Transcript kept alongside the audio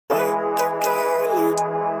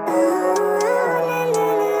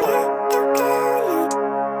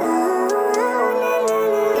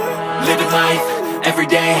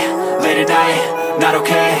day, late at night, not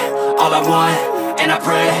okay. All I want, and I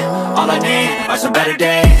pray, all I need are some better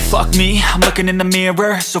days. Fuck me, I'm looking in the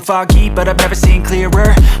mirror, so foggy, but I've never seen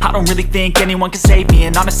clearer. I don't really think anyone can save me,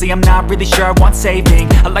 and honestly I'm not really sure I want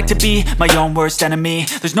saving. I like to be my own worst enemy.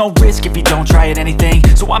 There's no risk if you don't try at anything,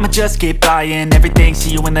 so I'ma just keep buying everything.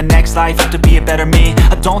 See you in the next life, have to be a better me.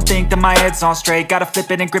 I don't think that my head's on straight, gotta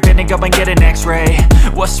flip it and grip it and go and get an x-ray.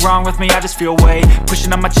 What's wrong with me? I just feel weight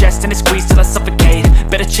pushing on my chest and it squeezes till I suffocate.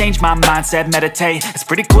 Better change my mindset, meditate. It's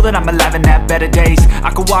pretty cool that I'm alive and have better days.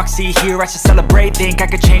 I could walk, see, hear, I should celebrate. Think I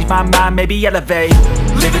could change my mind, maybe elevate.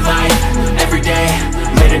 Living life, everyday,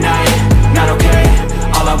 late at night, not okay.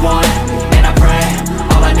 All I want, and I pray,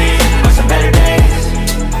 all I need are some better days.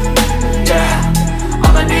 Yeah,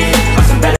 all I need